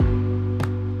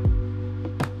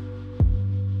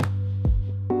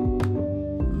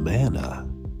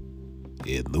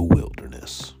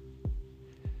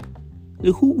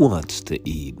Who wants to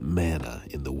eat manna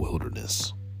in the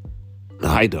wilderness?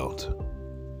 I don't.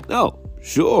 No,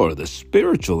 sure, the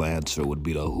spiritual answer would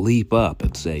be to leap up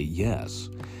and say yes.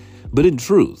 But in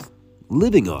truth,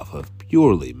 living off of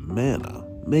purely manna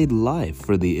made life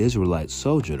for the Israelite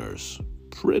sojourners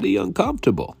pretty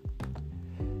uncomfortable.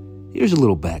 Here's a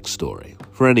little backstory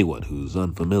for anyone who's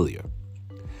unfamiliar.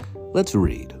 Let's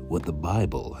read what the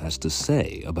Bible has to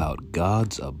say about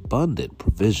God's abundant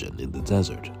provision in the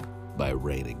desert by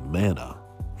raining manna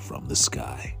from the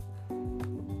sky.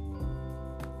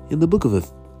 In the book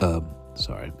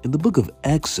of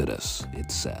Exodus,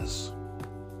 it says,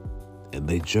 "And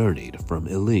they journeyed from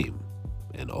Elim,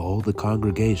 and all the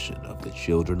congregation of the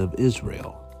children of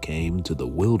Israel came to the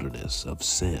wilderness of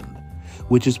Sin,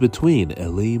 which is between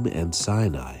Elim and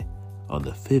Sinai, on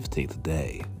the 15th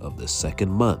day of the second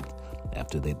month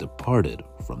after they departed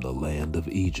from the land of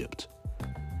Egypt.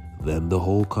 Then the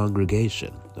whole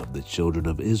congregation of the children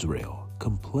of Israel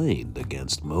complained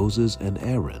against Moses and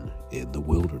Aaron in the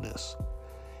wilderness.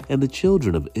 And the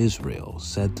children of Israel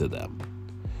said to them,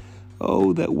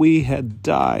 'Oh, that we had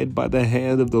died by the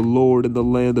hand of the Lord in the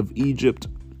land of Egypt,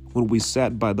 when we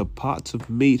sat by the pots of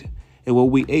meat, and when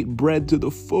we ate bread to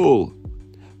the full.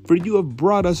 For you have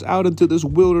brought us out into this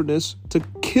wilderness to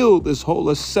kill this whole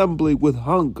assembly with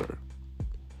hunger.'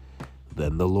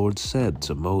 Then the Lord said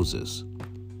to Moses,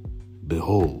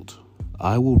 'Behold,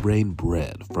 I will rain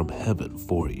bread from heaven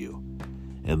for you,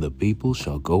 and the people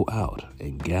shall go out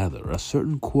and gather a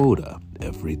certain quota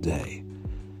every day,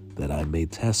 that I may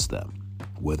test them,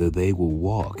 whether they will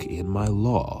walk in my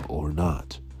law or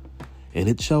not. And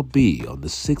it shall be on the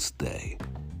 6th day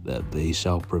that they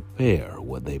shall prepare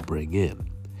what they bring in,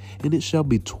 and it shall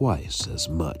be twice as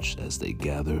much as they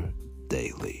gather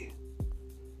daily.'"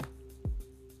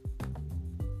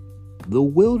 The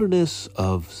wilderness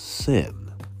of Sin.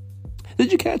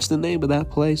 Did you catch the name of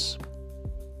that place?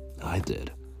 I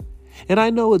did. And I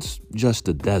know it's just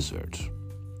a desert,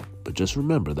 but just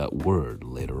remember that word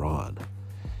later on.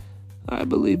 I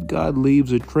believe God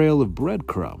leaves a trail of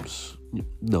breadcrumbs,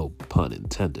 no pun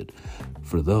intended,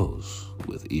 for those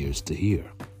with ears to hear.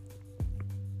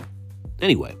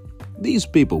 Anyway, these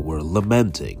people were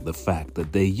lamenting the fact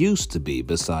that they used to be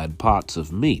beside pots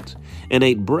of meat and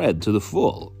ate bread to the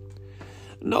full.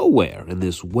 Nowhere in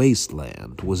this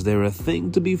wasteland was there a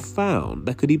thing to be found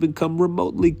that could even come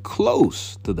remotely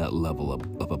close to that level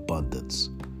of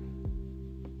abundance.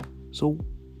 So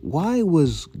why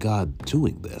was God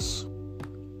doing this?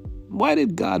 Why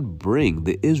did God bring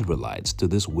the Israelites to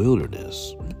this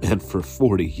wilderness, and for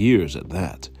 40 years at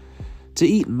that, to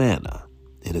eat manna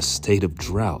in a state of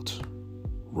drought,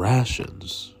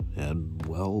 rations, and,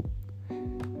 well,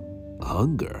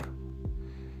 hunger?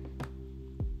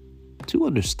 To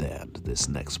understand this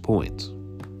next point,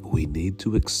 we need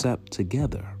to accept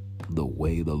together the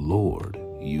way the Lord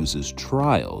uses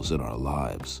trials in our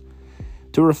lives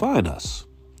to refine us,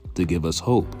 to give us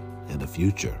hope and a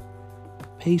future,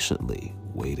 patiently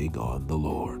waiting on the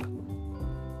Lord.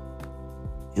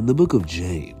 In the book of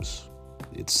James,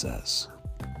 it says,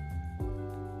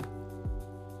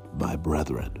 "My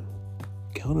brethren,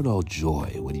 count it all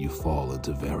joy when you fall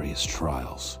into various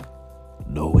trials,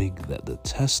 knowing that the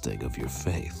testing of your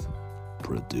faith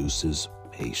produces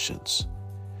patience.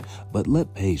 But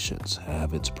let patience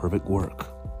have its perfect work,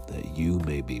 that you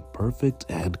may be perfect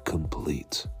and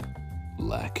complete,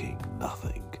 lacking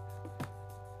nothing."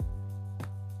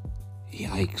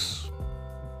 Yikes.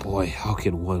 Boy, how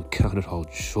can one count it all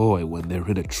joy when they're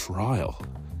in a trial?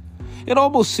 It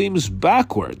almost seems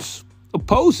backwards,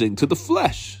 opposing to the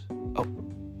flesh.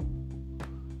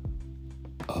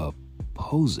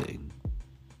 Opposing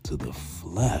to the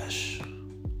flesh.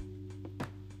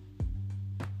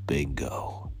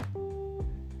 Bingo.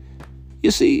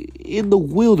 You see, in the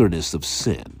wilderness of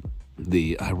sin,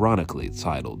 the ironically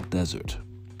titled desert,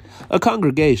 a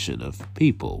congregation of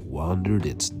people wandered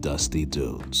its dusty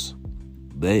dunes.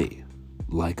 They,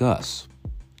 like us,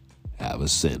 have a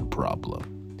sin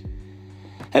problem.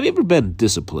 Have you ever been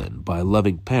disciplined by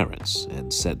loving parents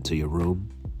and sent to your room?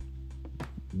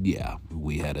 Yeah,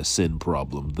 we had a sin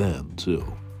problem then, too.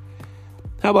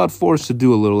 How about forced to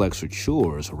do a little extra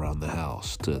chores around the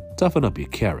house to toughen up your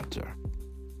character?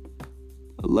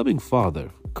 A loving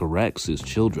father corrects his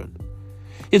children.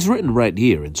 It's written right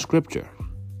here in Scripture,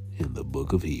 in the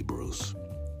book of Hebrews.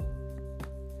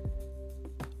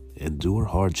 Endure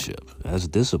hardship as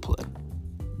discipline.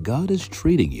 God is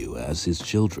treating you as his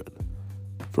children.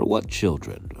 For what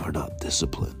children are not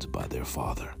disciplined by their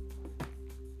father?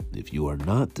 If you are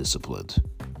not disciplined,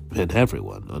 and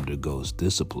everyone undergoes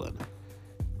discipline,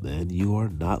 then you are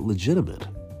not legitimate,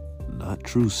 not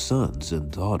true sons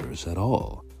and daughters at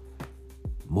all.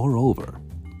 Moreover,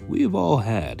 we have all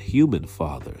had human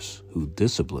fathers who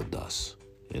disciplined us,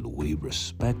 and we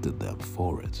respected them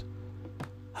for it.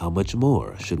 How much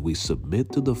more should we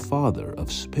submit to the Father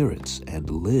of spirits and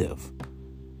live?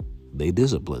 They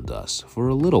disciplined us for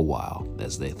a little while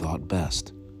as they thought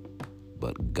best.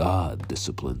 But God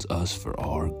disciplines us for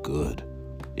our good,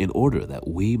 in order that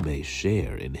we may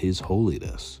share in His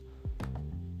holiness.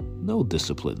 No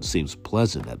discipline seems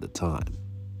pleasant at the time,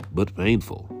 but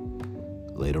painful.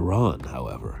 Later on,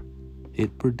 however,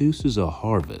 it produces a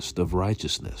harvest of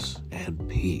righteousness and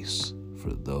peace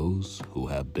for those who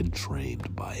have been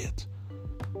trained by it.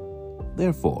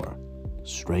 Therefore,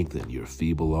 strengthen your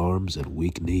feeble arms and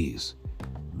weak knees.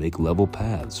 Make level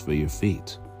paths for your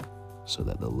feet, so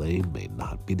that the lame may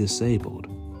not be disabled,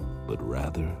 but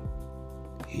rather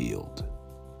healed.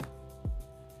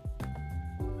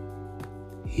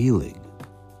 Healing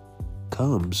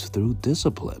comes through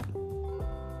discipline.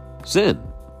 Sin,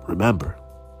 remember,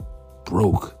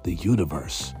 broke the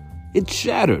universe. It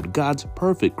shattered God's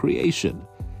perfect creation.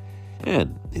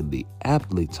 And in the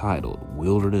aptly titled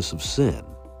Wilderness of Sin,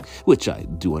 which I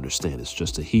do understand is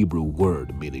just a Hebrew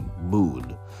word meaning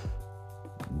moon,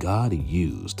 God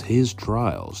used His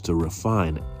trials to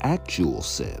refine actual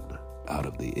sin out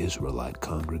of the Israelite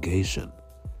congregation.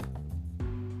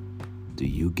 Do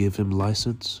you give Him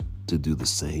license to do the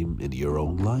same in your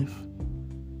own life?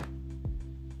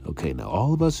 Okay, now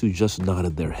all of us who just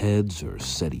nodded their heads or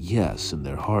said yes in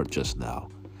their heart just now,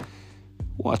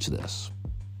 watch this.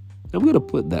 I'm going to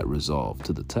put that resolve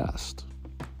to the test.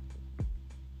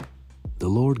 The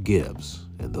Lord gives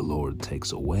and the Lord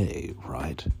takes away,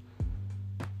 right?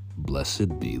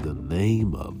 Blessed be the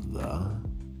name of the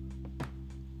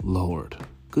Lord.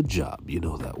 Good job, you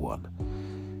know that one.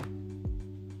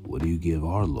 What do you give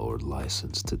our Lord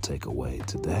license to take away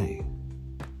today?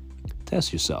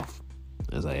 Test yourself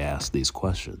as I ask these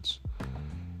questions.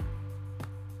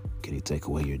 Can He take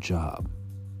away your job?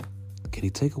 Can He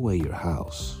take away your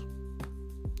house?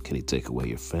 Can He take away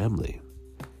your family?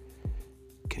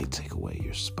 Can He take away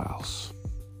your spouse?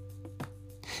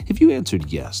 If you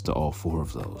answered yes to all four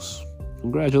of those,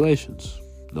 congratulations.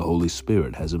 The Holy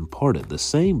Spirit has imparted the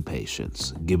same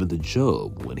patience given to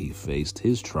Job when he faced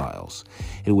his trials,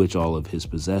 in which all of his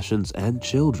possessions and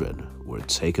children were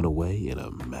taken away in a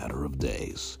matter of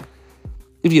days.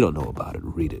 If you don't know about it,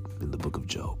 read it in the book of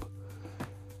Job.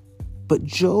 But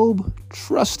Job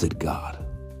trusted God.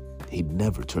 He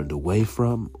never turned away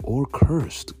from or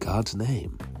cursed God's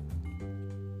name.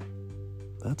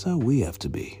 That's how we have to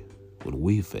be when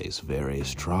we face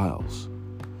various trials.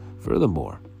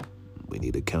 Furthermore, we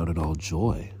need to count it all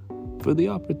joy for the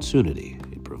opportunity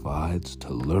it provides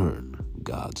to learn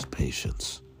God's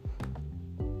patience.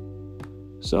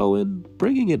 So in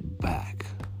bringing it back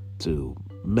to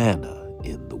manna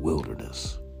in the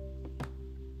wilderness,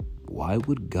 why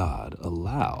would God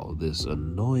allow this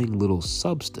annoying little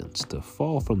substance to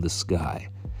fall from the sky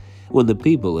when the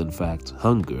people in fact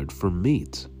hungered for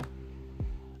meat?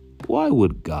 Why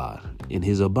would God, in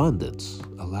His abundance,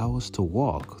 allow us to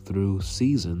walk through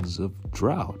seasons of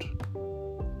drought?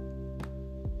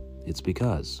 It's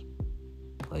because,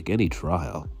 like any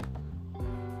trial,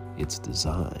 its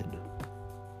design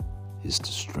is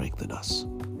to strengthen us.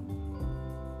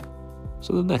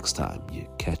 So the next time you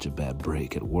catch a bad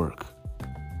break at work,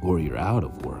 or you're out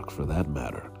of work for that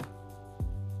matter,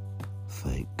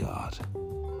 thank God.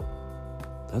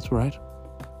 That's right,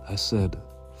 I said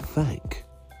thank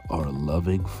our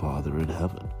loving Father in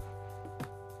heaven.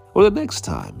 Or the next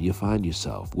time you find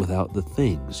yourself without the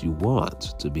things you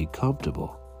want to be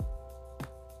comfortable,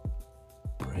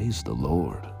 praise the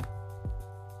Lord.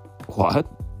 What?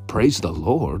 Praise the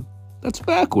Lord? That's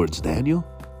backwards, Daniel.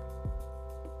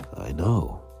 I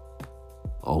know.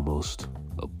 Almost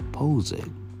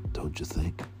opposing, don't you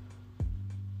think?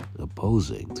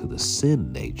 Opposing to the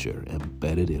sin nature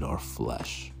embedded in our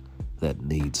flesh that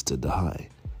needs to die.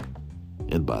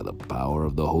 And by the power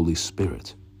of the Holy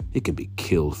Spirit, it can be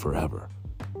killed forever,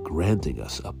 granting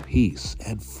us a peace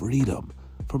and freedom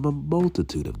from a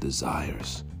multitude of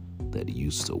desires that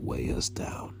used to weigh us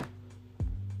down.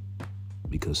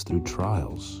 Because through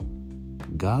trials,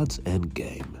 God's end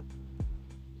game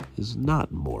is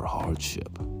not more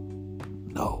hardship.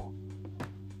 No.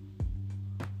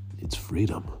 It's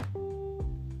freedom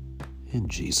in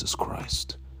Jesus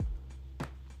Christ.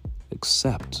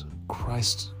 Accept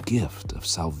Christ's gift of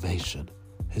salvation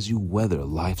as you weather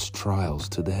life's trials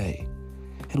today,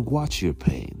 and watch your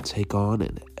pain take on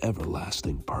an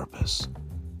everlasting purpose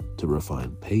to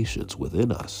refine patience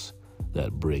within us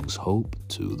that brings hope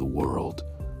to the world.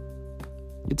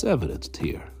 It's evidenced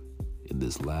here in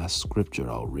this last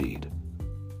scripture I'll read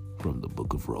from the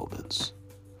book of Romans.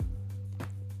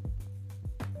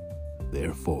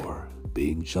 Therefore,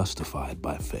 being justified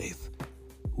by faith,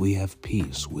 we have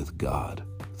peace with God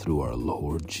through our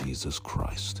Lord Jesus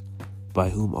Christ, by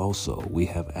whom also we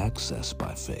have access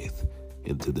by faith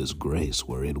into this grace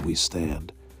wherein we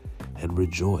stand, and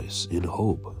rejoice in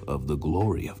hope of the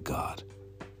glory of God.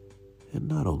 And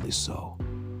not only so,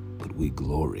 but we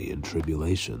glory in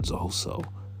tribulations also,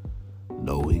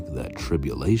 knowing that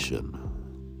tribulation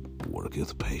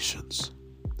worketh patience,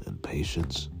 and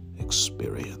patience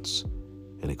experience,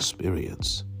 and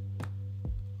experience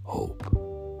hope.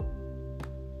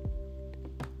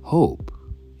 Hope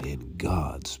in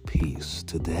God's peace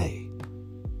today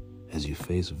as you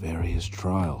face various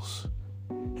trials,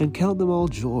 and count them all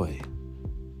joy,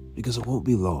 because it won't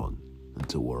be long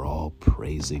until we're all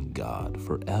praising God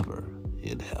forever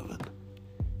in heaven,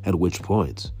 at which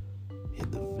point, in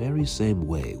the very same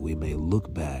way we may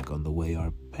look back on the way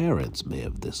our parents may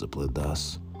have disciplined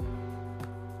us,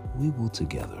 we will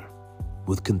together,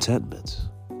 with contentment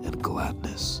and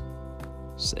gladness,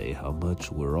 say how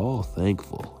much we're all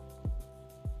thankful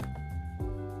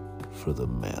for the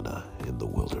manna in the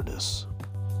wilderness.